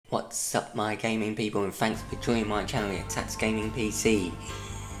What's up my gaming people, and thanks for joining my channel at Tat Gaming PC.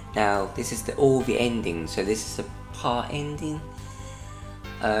 Now this is all the endings, so this is a part ending.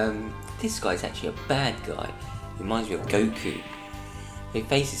 This guy's actually a bad guy. He reminds me of Goku. He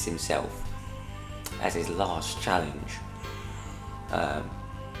faces himself as his last challenge.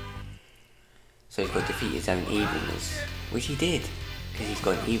 So he's got to defeat his own evilness, which he did, because he's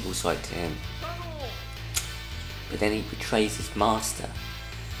got an evil side to him. But then he betrays his master,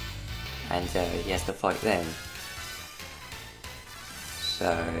 and he has to fight them.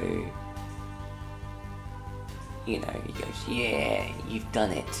 So, you know, he goes, yeah, you've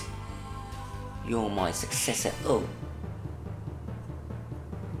done it. You're my successor. Oh.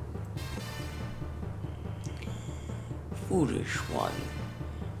 Foolish one.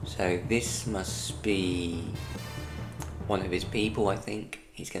 So this must be one of his people, I think.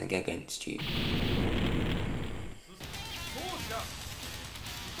 He's going to go against you.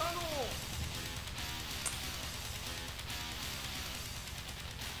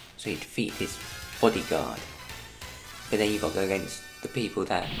 So you defeat his bodyguard, but then you've got to go against the people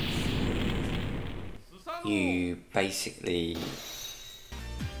that you basically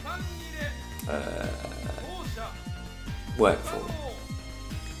work for.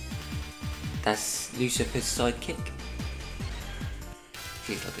 That's Lucifer's sidekick.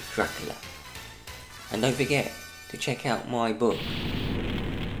 He's like a Dracula. And don't forget to check out my book.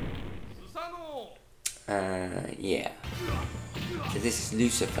 Yeah. So this is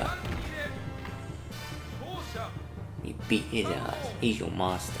Lucifer. You beat his ass. He's your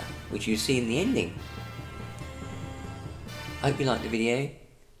master, which you see in the ending. I hope you liked the video.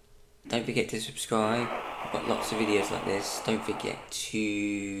 Don't forget to subscribe. I've got lots of videos like this. Don't forget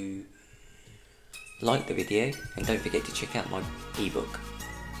to like the video, and don't forget to check out my ebook.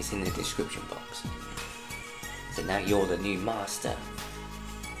 It's in the description box. So now you're the new master.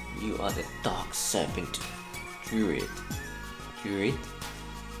 You are the Dark Serpent Druid.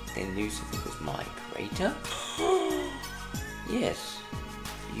 Then Lucifer was my creator? Yes,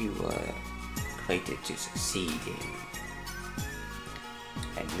 you were created to succeed in.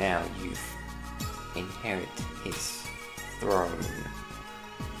 And now you've inherited his throne.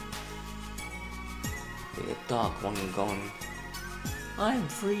 With the Dark One gone, I'm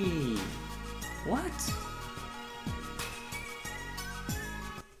free. What?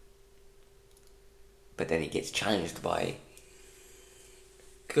 But then he gets challenged by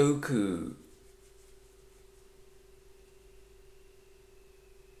Goku.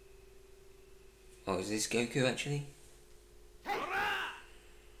 Oh, is this Goku actually? I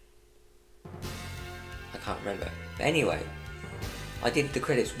can't remember. But anyway, I did the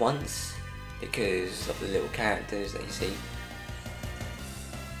credits once because of the little characters that you see.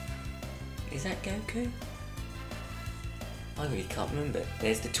 Is that Goku? I really can't remember.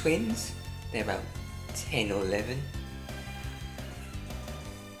 There's the twins. They're about 10 or 11.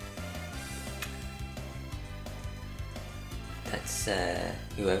 That's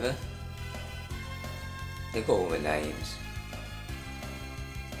whoever. They've got all the names.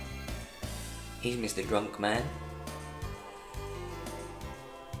 He's Mr. Drunk Man.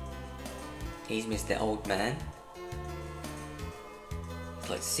 He's Mr. Old Man. He's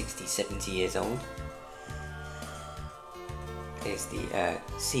like 60, 70 years old. There's the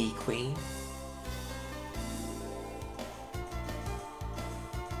Sea Queen.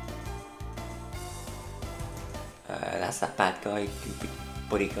 That's that bad guy,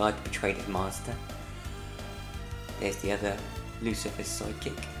 bodyguard who betrayed his master. There's the other Lucifer's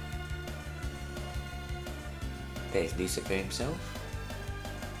sidekick. There's Lucifer himself.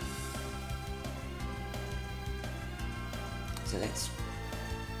 So let's...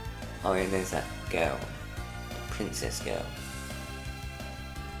 Oh, and there's that girl, the princess girl.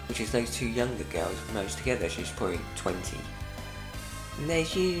 Which is those two younger girls merged together. She's probably 20. And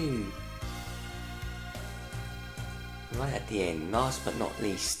there's you! Right at the end, last but not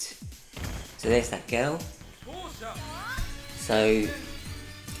least. So there's that girl. So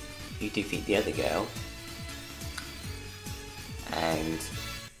you defeat the other girl, and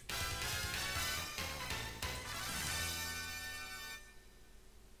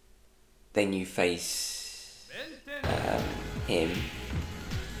then you face him.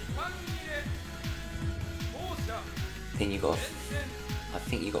 Then you got, I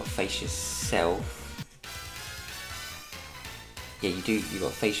think you got to face yourself. Yeah, you do. You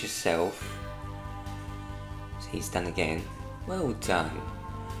got to face yourself. So he's done again. Well done.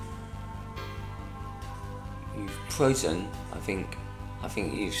 You've frozen. I think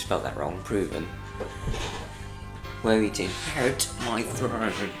you spelled that wrong. Proven. Where you to inherit my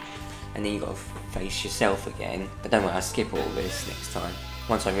throne. And then you got to face yourself again. But don't worry, I'll skip all this next time.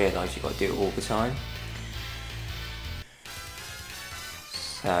 once I realised you've got to do it all the time.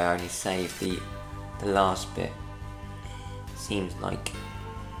 So I only saved the last bit. Seems like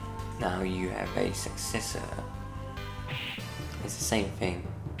now you have a successor. It's the same thing.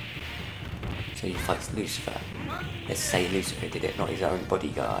 So you fight Lucifer. Let's say Lucifer did it, not his own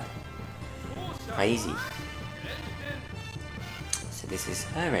bodyguard. Crazy. So this is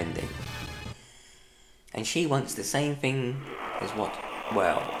her ending. And she wants the same thing as what,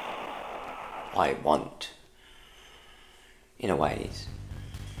 well, I want. In a ways.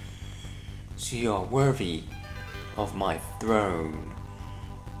 So you are worthy of my throne.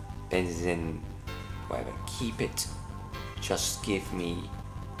 Benzin, whatever, keep it. Just give me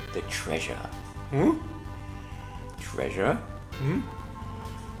the treasure. Hmm? Treasure? Hmm?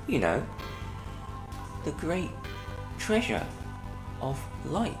 You know, the great treasure of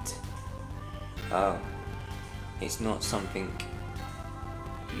light. Oh, it's not something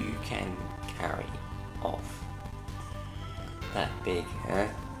you can carry off. That big, huh?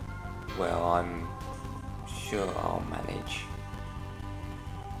 Well, I'm sure I'll manage.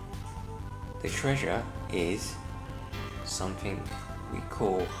 The treasure is something we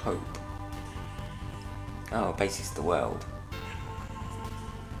call hope. Oh, basis the world.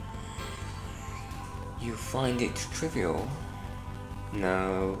 You find it trivial?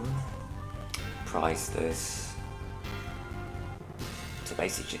 No. Priceless. So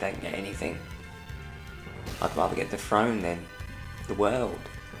basically you don't get anything. I'd rather get the throne than the world.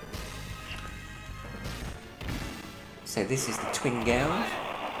 So this is the twin girls.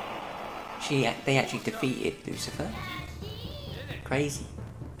 They actually defeated Lucifer. Crazy.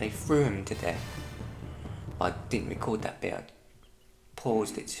 They threw him to death. I didn't record that bit. I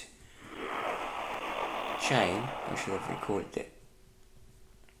paused it. Shame. I should have recorded it.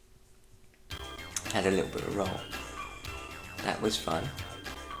 Had a little bit of roll. That was fun.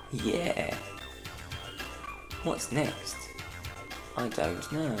 Yeah. What's next? I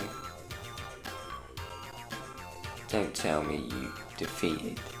don't know. Don't tell me you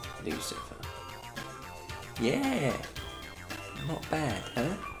defeated Lucifer. Yeah. Not bad,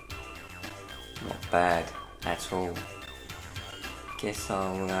 huh? Not bad at all. Guess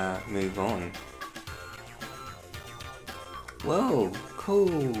I'll move on. Whoa,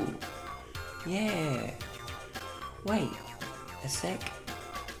 cool. Yeah. Wait a sec.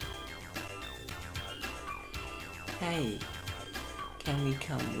 Hey, can we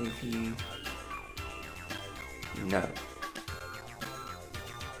come with you? No.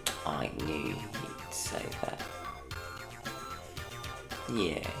 I knew he'd say that.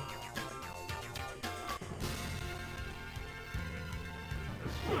 Yeah.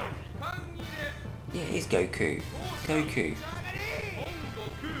 Yeah, it's Goku. Goku.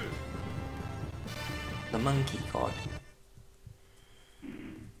 The monkey god.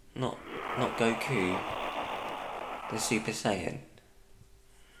 Not Goku. The Super Saiyan.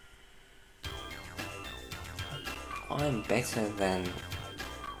 I'm better than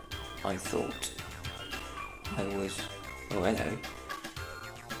I thought. I was... Oh, hello.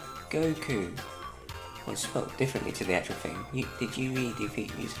 Goku. Well, spelled differently to the actual thing. Did you really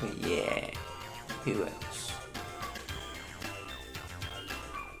defeat Lucifer? Yeah. Who else?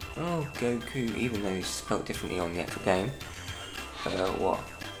 Oh, Goku, even though it's spelled differently on the actual game. What?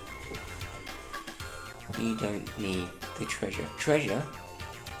 You don't need the treasure. Treasure?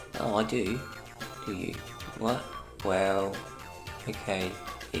 Oh, I do. Do you? What? Well, okay,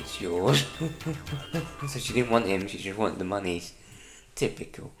 it's yours. So she didn't want him, she just wanted the monies.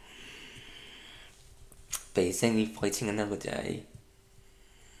 Typical. But it's only fighting another day.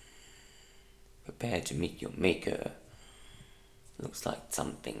 Prepare to meet your maker. Looks like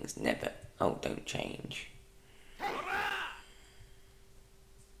some things never... Oh, don't change.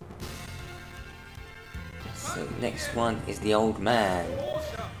 So next one is the old man.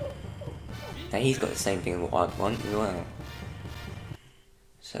 Now he's got the same thing as what I'd want as well.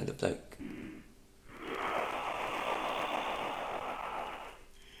 So the bloke.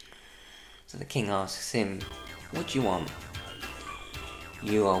 So the king asks him, what do you want?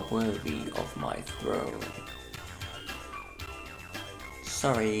 You are worthy of my throne.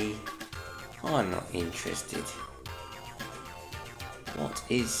 Sorry, I'm not interested. What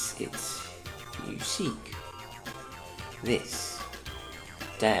is it you seek? This.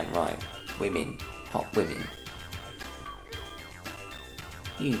 Damn right, women, hot women.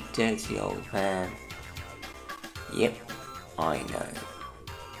 You dirty old man. Yep, I know.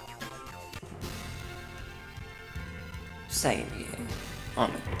 Same here.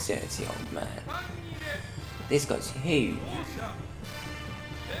 I'm a dirty old man. This guy's huge.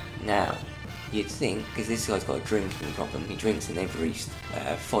 Now, You'd think, because this guy's got a drinking problem, he drinks in every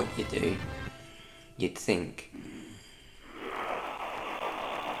fight you do, you'd think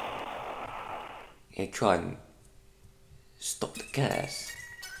he'd try and stop the curse.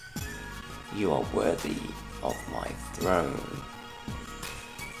 You are worthy of my throne.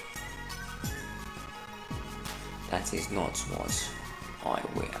 That is not what I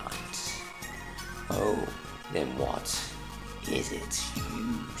want. Oh, then what is it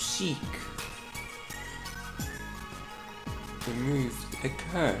you seek? Remove the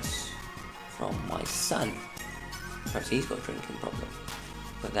curse from my son. Perhaps he's got a drinking problem.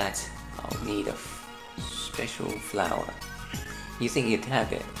 For that, I'll need a special flower. You think you'd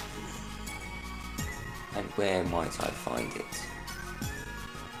have it? And where might I find it?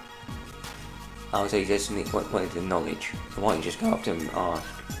 Oh, so you just wanted the knowledge. So why don't you just go up to him and ask?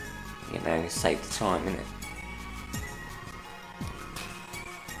 You know, save the time, innit?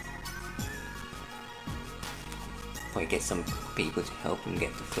 Or you get some people to help him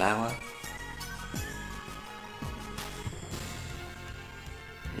get the flower.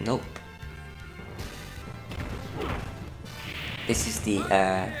 Nope. This is the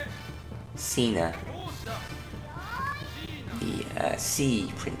Sina, the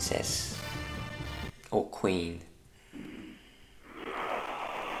sea princess or queen.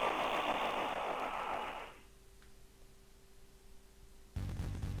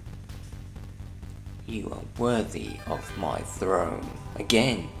 You are worthy of my throne.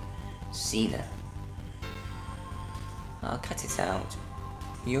 Again, Sina. I'll cut it out.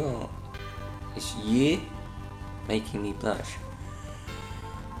 It's you making me blush.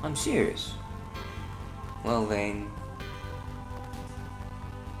 I'm serious. Well then,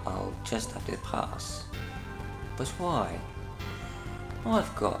 I'll just have to pass. But why?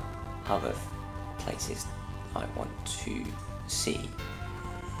 I've got other places I want to see.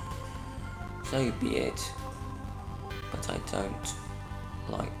 So be it. But I don't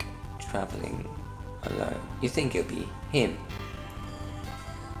like travelling alone. You think it'll be him.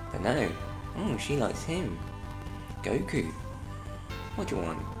 But no. Oh, she likes him. Goku. What do you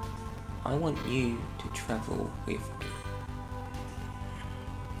want? I want you to travel with me.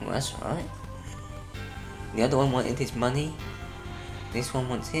 Well, that's right. The other one wanted his money. This one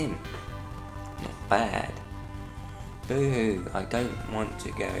wants him. Not bad. Boo-hoo, I don't want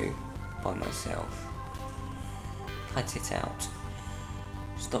to go by myself. Cut it out.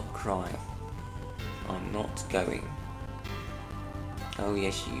 Stop crying. I'm not going. Oh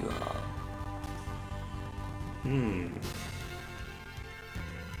yes you are.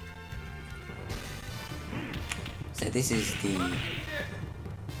 So this is the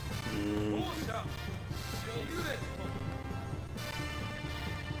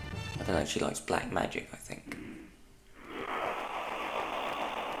I don't know, she likes black magic, I think.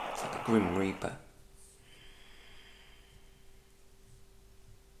 It's like a Grim Reaper.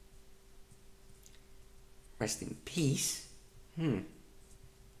 Rest in peace?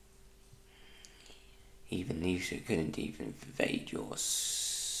 Even Lisa couldn't even evade yours.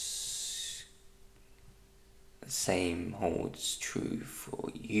 The same holds true for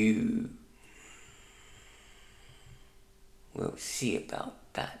you. We'll see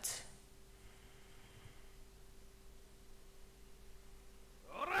about that.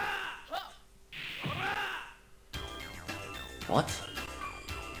 What?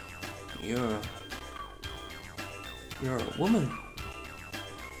 You're a woman.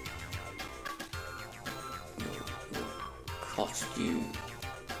 It'll cost you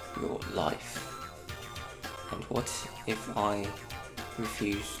your life. And what if I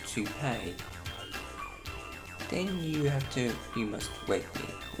refuse to pay? Then you must wed me.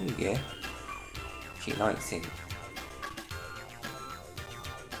 Oh yeah. She likes him.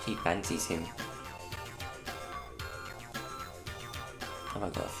 She fancies him. Have I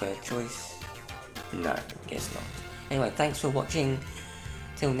got a third choice? No, guess not. Anyway, thanks for watching.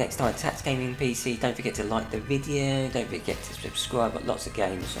 Till next time, Tat's Gaming PC. Don't forget to like the video. Don't forget to subscribe. Got lots of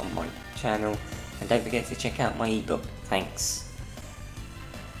games on my channel. And don't forget to check out my ebook. Thanks.